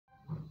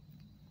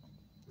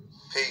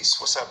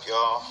Peace. What's up,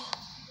 y'all?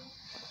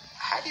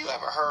 Have you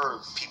ever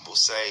heard people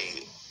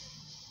say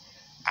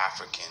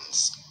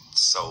Africans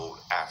sold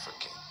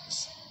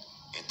Africans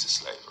into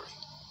slavery?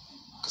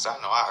 Because I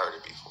know I heard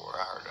it before.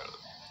 I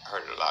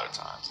heard it a lot of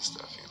times and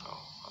stuff,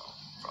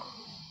 from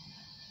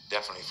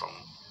definitely from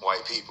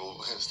white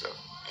people and stuff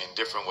in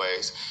different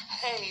ways.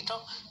 Hey,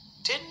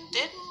 didn't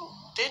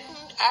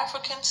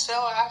Africans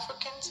sell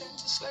Africans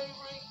into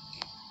slavery?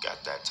 You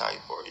got that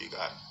type, or you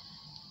got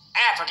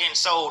Africans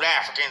sold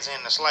Africans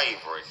into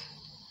slavery.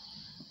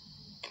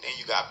 And then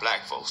you got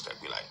black folks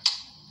that be like,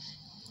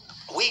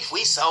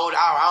 we sold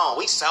our own.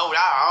 We sold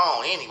our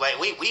own anyway.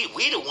 We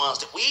the ones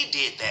that we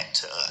did that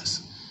to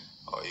us.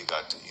 Or you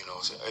got to,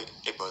 say,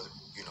 hey brother,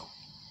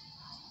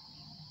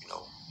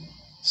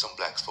 some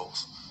black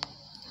folks,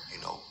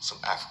 some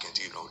Africans,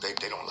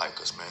 they don't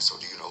like us, man. So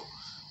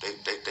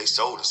they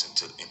sold us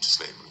into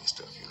slavery and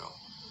stuff,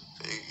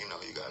 So,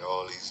 you got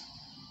all these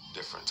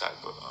different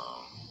type of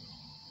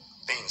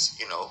things,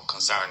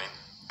 concerning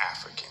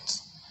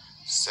Africans,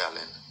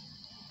 selling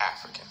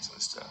Africans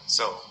and stuff.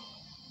 So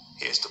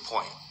here's the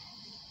point.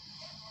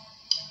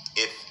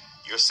 If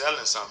you're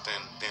selling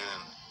something, then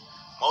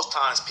most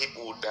times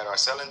people that are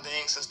selling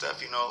things and stuff,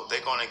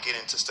 they're going to get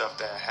into stuff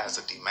that has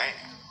a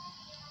demand.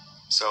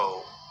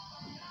 So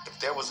if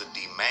there was a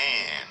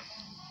demand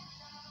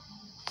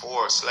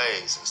for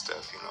slaves and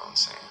stuff,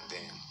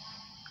 then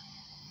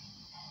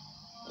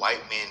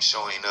white men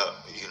showing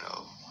up,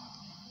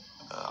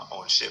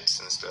 on ships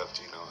and stuff,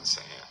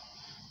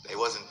 they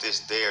wasn't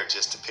just there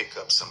just to pick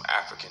up some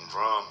African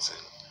drums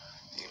and,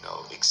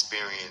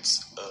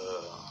 experience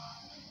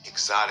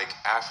exotic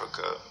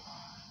Africa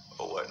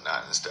or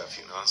whatnot and stuff,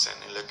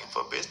 They're looking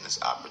for business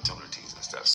opportunities and stuff.